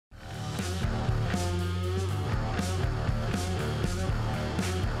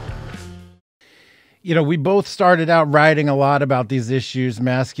You know, we both started out writing a lot about these issues,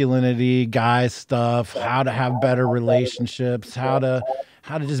 masculinity, guy stuff, how to have better relationships, how to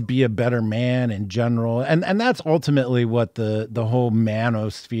just be a better man in general. And that's ultimately what the whole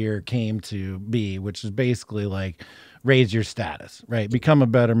manosphere came to be, which is basically like raise your status, right? Become a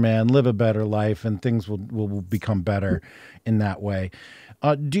better man, live a better life, and things will become better in that way.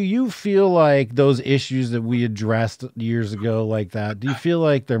 Do you feel like those issues that we addressed years ago, like that, do you feel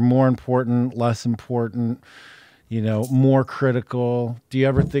like they're more important, less important, more critical? Do you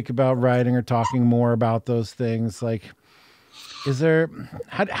ever think about writing or talking more about those things? Like, is there,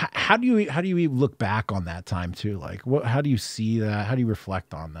 how do you look back on that time too? Like, how do you see that? How do you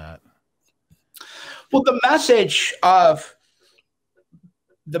reflect on that? Well, the message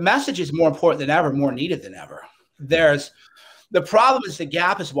is more important than ever, more needed than ever. The problem is the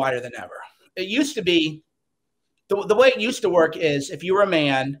gap is wider than ever. It used to be the way it used to work is if you were a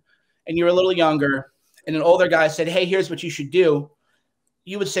man and you were a little younger and an older guy said, hey, here's what you should do,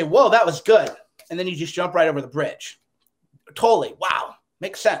 you would say, whoa, that was good. And then you just jump right over the bridge. Totally. Wow.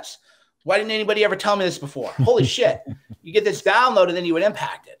 Makes sense. Why didn't anybody ever tell me this before? Holy shit. You get this download and then you would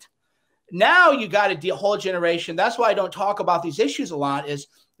impact it. Now you got a whole generation. That's why I don't talk about these issues a lot is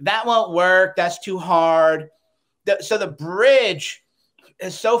that won't work. That's too hard. So the bridge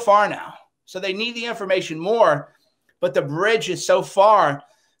is so far now. So they need the information more, but the bridge is so far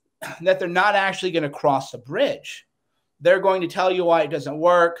that they're not actually going to cross the bridge. They're going to tell you why it doesn't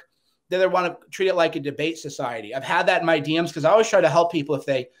work. They want to treat it like a debate society. I've had that in my DMs because I always try to help people if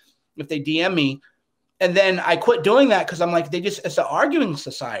they DM me. And then I quit doing that because I'm like, it's an arguing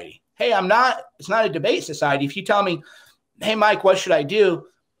society. Hey, it's not a debate society. If you tell me, hey, Mike, what should I do?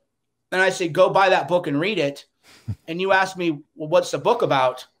 And I say, go buy that book and read it. And you ask me, well, what's the book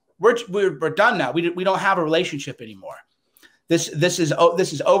about? We're done now. We don't have a relationship anymore. This is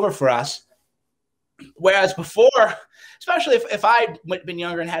over for us. Whereas before, especially if I'd been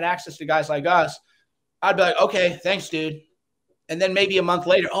younger and had access to guys like us, I'd be like, okay, thanks, dude. And then maybe a month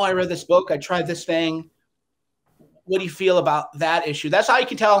later, oh, I read this book. I tried this thing. What do you feel about that issue? That's how you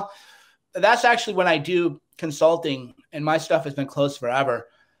can tell. That's actually when I do consulting, and my stuff has been closed forever.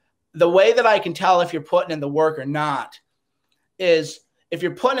 The way that I can tell if you're putting in the work or not is if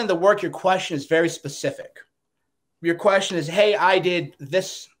you're putting in the work, your question is very specific. Your question is, hey, I did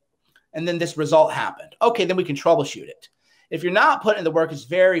this, and then this result happened. Okay, then we can troubleshoot it. If you're not putting in the work, it's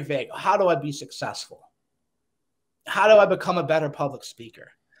very vague. How do I be successful? How do I become a better public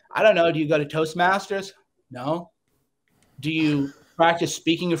speaker? I don't know. Do you go to Toastmasters? No. Do you practice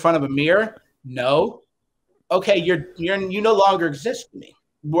speaking in front of a mirror? No. Okay, you no longer exist to me.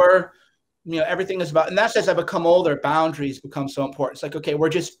 Everything is about, and that's as I become older, boundaries become so important. It's like, okay,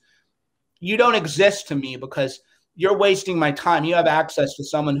 you don't exist to me because you're wasting my time. You have access to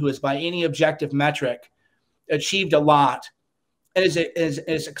someone who is by any objective metric achieved a lot and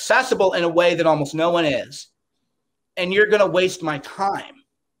is accessible in a way that almost no one is. And you're going to waste my time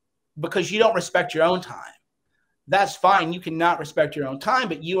because you don't respect your own time. That's fine. You cannot respect your own time,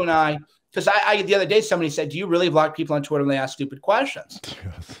 but you and I, because I the other day somebody said, do you really block people on Twitter when they ask stupid questions?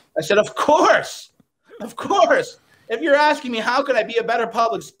 Yes. I said, of course. Of course. If you're asking me, how can I be a better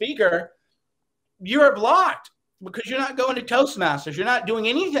public speaker? You're blocked because you're not going to Toastmasters. You're not doing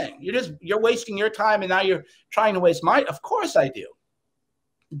anything. You're wasting your time and now you're trying to waste mine. Of course I do.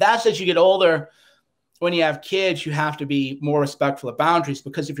 That's as you get older. When you have kids, you have to be more respectful of boundaries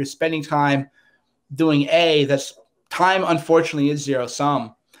because if you're spending time doing A, that's time, unfortunately, is zero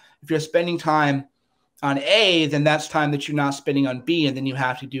sum. If you're spending time on A, then that's time that you're not spending on B, and then you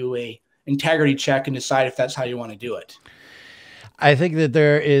have to do a integrity check and decide if that's how you want to do it. I think that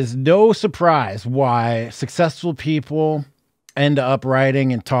there is no surprise why successful people end up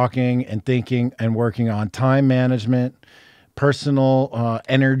writing and talking and thinking and working on time management, personal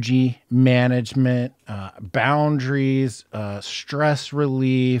energy management, boundaries, stress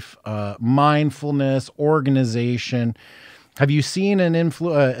relief, mindfulness, organization. Have you seen an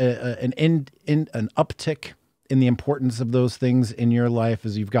uptick in the importance of those things in your life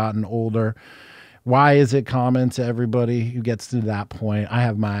as you've gotten older? Why is it common to everybody who gets to that point? I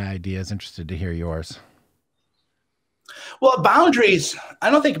have my ideas. Interested to hear yours. Well, boundaries, I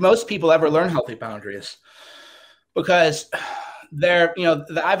don't think most people ever learn healthy boundaries because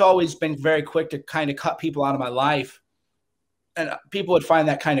I've always been very quick to kind of cut people out of my life, and people would find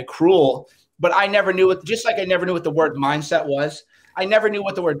that kind of cruel. But I never knew it, just like I never knew what the word mindset was. I never knew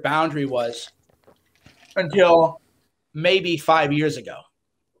what the word boundary was until maybe 5 years ago.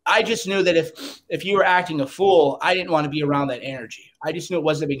 I just knew that if you were acting a fool, I didn't want to be around that energy. I just knew it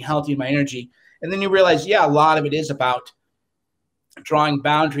wasn't being healthy in my energy. And then you realize, yeah, a lot of it is about drawing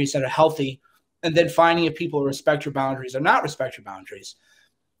boundaries that are healthy and then finding if people respect your boundaries or not respect your boundaries.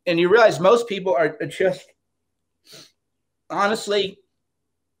 And you realize most people are just, honestly,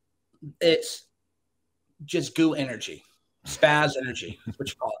 it's just goo energy, spaz energy, is what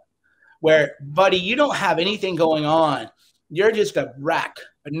you call it. Where, buddy, you don't have anything going on. You're just a wreck,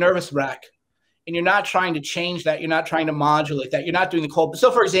 a nervous wreck. And you're not trying to change that. You're not trying to modulate that. You're not doing the cold.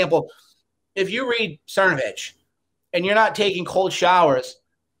 So, for example, if you read Cernovich and you're not taking cold showers,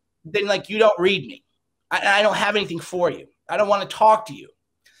 then, like, you don't read me. I don't have anything for you. I don't want to talk to you.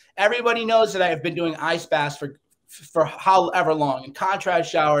 Everybody knows that I have been doing ice baths for however long, and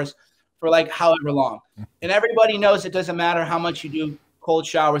contrast showers for like however long. And everybody knows it doesn't matter how much you do cold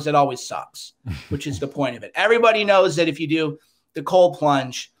showers, it always sucks, which is the point of it. Everybody knows that if you do the cold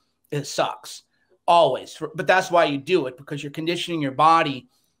plunge, it sucks always. But that's why you do it, because you're conditioning your body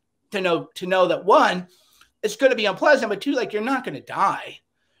to know that, one, it's going to be unpleasant, but two, like, you're not going to die,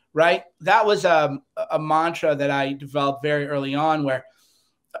 right? That was a mantra that I developed very early on, where,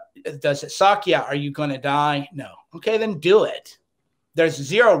 does it suck? Yeah. Are you going to die? No. Okay, then do it. There's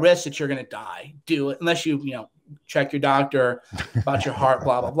zero risk that you're going to die. Do it, unless you check your doctor about your heart,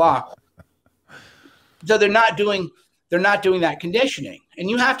 blah, blah, blah. So they're not doing that conditioning. And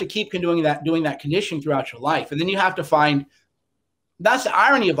you have to keep doing that conditioning throughout your life. And then you have to find, that's the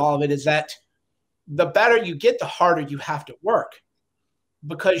irony of all of it, is that the better you get, the harder you have to work,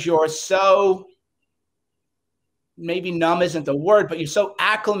 because you're so, maybe numb isn't the word, but you're so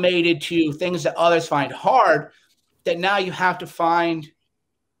acclimated to things that others find hard that now you have to find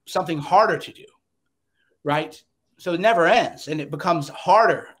something harder to do, right? So it never ends, and it becomes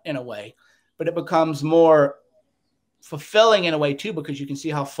harder in a way, but it becomes more fulfilling in a way too, because you can see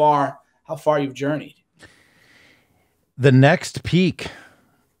how far you've journeyed. The next peak.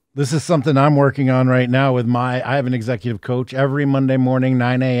 This is something I'm working on right now with I have an executive coach every Monday morning,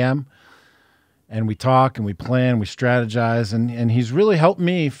 9 a.m. And we talk and we plan, we strategize, and he's really helped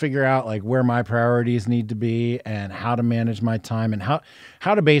me figure out like where my priorities need to be and how to manage my time and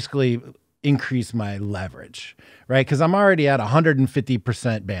how to basically increase my leverage, right? Because I'm already at 150%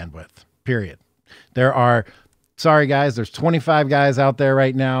 bandwidth, period. Sorry guys, there's 25 guys out there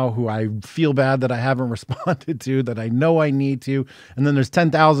right now who I feel bad that I haven't responded to, that I know I need to. And then there's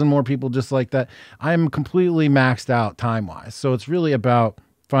 10,000 more people just like that. I'm completely maxed out time-wise. So it's really about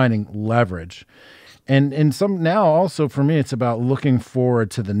finding leverage. And some now also for me, it's about looking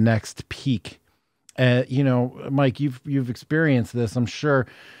forward to the next peak. Mike, you've experienced this. I'm sure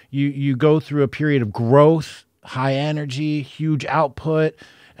you go through a period of growth, high energy, huge output,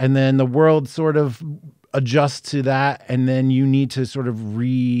 and then the world sort of adjusts to that. And then you need to sort of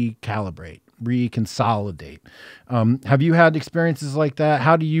reconsolidate. Have you had experiences like that?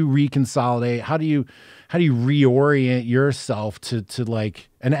 How do you reconsolidate? How do you reorient yourself to like,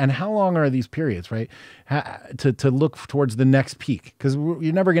 and how long are these periods, right? To look towards the next peak, because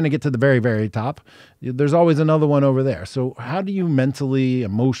you're never going to get to the very, very top. There's always another one over there. So how do you mentally,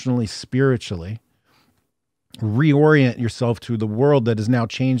 emotionally, spiritually reorient yourself to the world that has now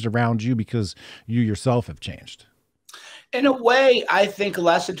changed around you because you yourself have changed? In a way, I think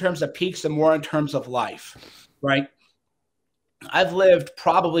less in terms of peaks and more in terms of life, right? I've lived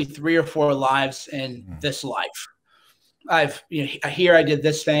probably 3 or 4 lives in this life. Here I did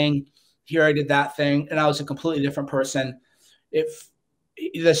this thing, here I did that thing, and I was a completely different person.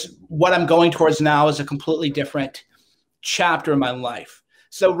 What I'm going towards now is a completely different chapter in my life.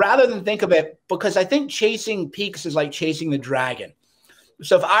 So rather than think of it, because I think chasing peaks is like chasing the dragon.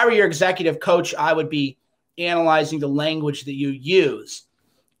 So if I were your executive coach, I would be analyzing the language that you use,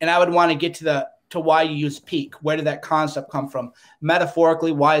 and I would want to get to why you use peak. Where did that concept come from?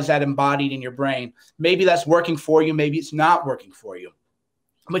 Metaphorically, why is that embodied in your brain? Maybe that's working for you. Maybe it's not working for you.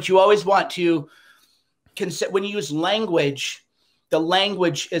 But you always want to consider, when you use language, the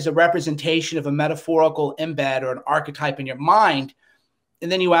language is a representation of a metaphorical embed or an archetype in your mind.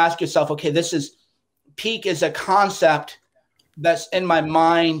 And then you ask yourself, okay, peak is a concept that's in my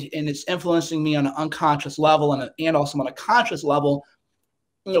mind, and it's influencing me on an unconscious level and also on a conscious level.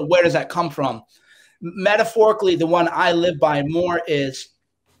 Where does that come from? Metaphorically, the one I live by more is,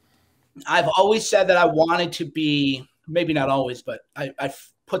 I've always said that I wanted to be, maybe not always, but I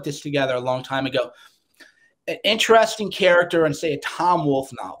put this together a long time ago, an interesting character in, say, a Tom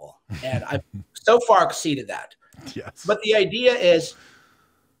Wolfe novel. And I've so far exceeded that. Yes. But the idea is,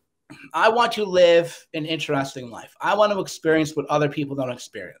 I want to live an interesting life. I want to experience what other people don't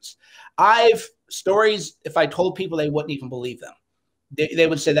experience. Stories, if I told people, they wouldn't even believe them. They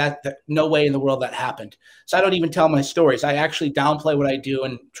would say that no way in the world that happened. So I don't even tell my stories. I actually downplay what I do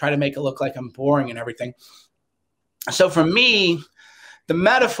and try to make it look like I'm boring and everything. So for me, The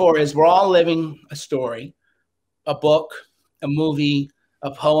metaphor is we're all living a story, a book, a movie,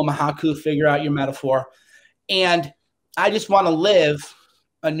 a poem, a haiku, figure out your metaphor. And I just want to live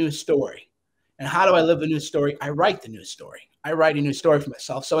a new story. And how do I live a new story? I write the new story. I write a new story for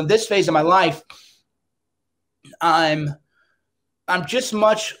myself. So in this phase of my life, I'm just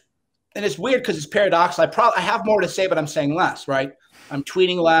much, and it's weird because it's paradoxical. I have more to say, but I'm saying less, right? I'm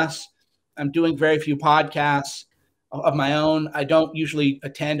tweeting less. I'm doing very few podcasts of my own. I don't usually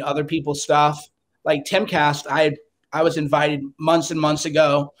attend other people's stuff. Like Timcast, I was invited months and months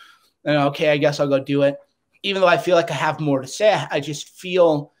ago. And okay, I guess I'll go do it. Even though I feel like I have more to say, I just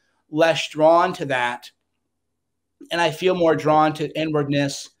feel less drawn to that. And I feel more drawn to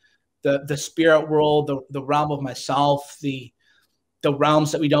inwardness, the spirit world, the realm of myself, the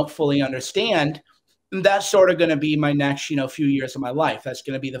realms that we don't fully understand. And that's sort of going to be my next, few years of my life. That's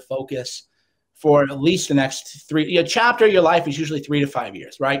going to be the focus for at least the next chapter of your life is usually 3 to 5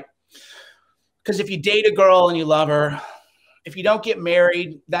 years, right? Because if you date a girl and you love her, if you don't get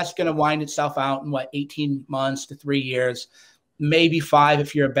married, that's going to wind itself out in 18 months to 3 years, maybe 5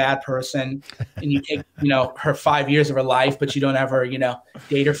 if you're a bad person and you take, her 5 years of her life, but you don't ever,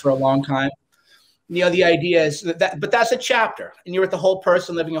 date her for a long time. The idea is but that's a chapter, and you're with the whole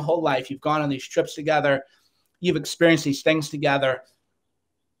person living a whole life. You've gone on these trips together. You've experienced these things together.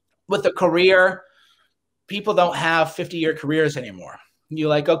 With a career, people don't have 50-year careers anymore. You're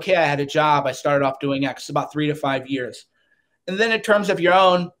like, okay, I had a job. I started off doing X, about 3 to 5 years. And then in terms of your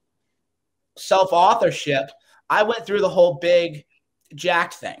own self-authorship, I went through the whole big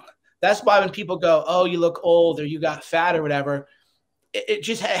jacked thing. That's why when people go, oh, you look old or you got fat or whatever, it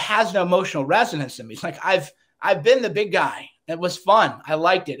has no emotional resonance in me. It's like I've been the big guy. It was fun. I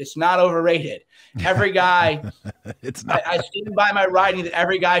liked it. It's not overrated. Every guy, it's not. I stand by my writing that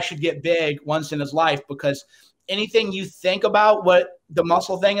every guy should get big once in his life, because anything you think about what the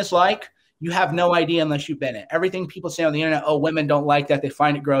muscle thing is like, you have no idea unless you've been it. Everything people say on the internet, oh, women don't like that. They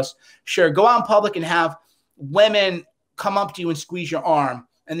find it gross. Sure, go out in public and have women come up to you and squeeze your arm,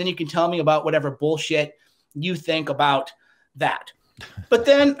 and then you can tell me about whatever bullshit you think about that. But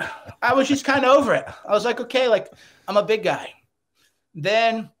then I was just kind of over it. I was like, okay, I'm a big guy.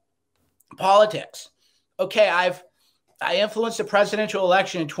 Then politics. Okay, I influenced the presidential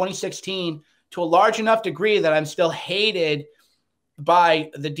election in 2016 to a large enough degree that I'm still hated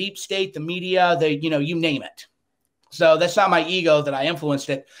by the deep state, the media, you name it. So that's not my ego that I influenced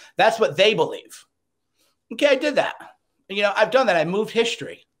it. That's what they believe. Okay, I did that. I've done that. I moved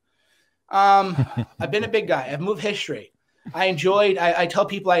history. I've been a big guy. I've moved history. I tell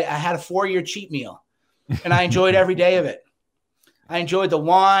people I had a 4-year cheat meal, and I enjoyed every day of it. I enjoyed the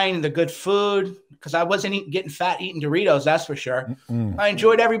wine and the good food, because I wasn't getting fat eating Doritos, that's for sure. I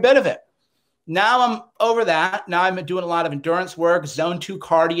enjoyed every bit of it. Now I'm over that. Now I'm doing a lot of endurance work, zone 2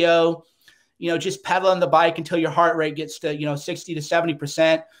 cardio, just pedaling the bike until your heart rate gets to, 60 to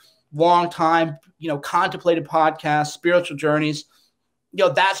 70%, long time, contemplated podcasts, spiritual journeys.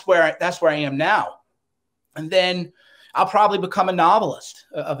 That's where I am now. And then I'll probably become a novelist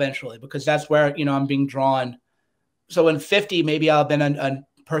eventually, because that's where, I'm being drawn. So in 50, maybe I'll have been a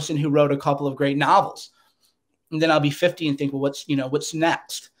person who wrote a couple of great novels. And then I'll be 50 and think, well, what's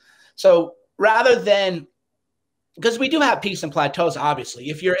next? So rather than, because we do have peaks and plateaus, obviously.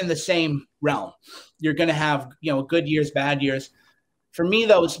 If you're in the same realm, you're going to have, good years, bad years. For me,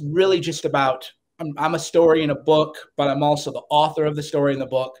 though, it's really just about, I'm a story in a book, but I'm also the author of the story in the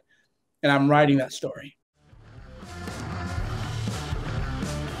book, and I'm writing that story.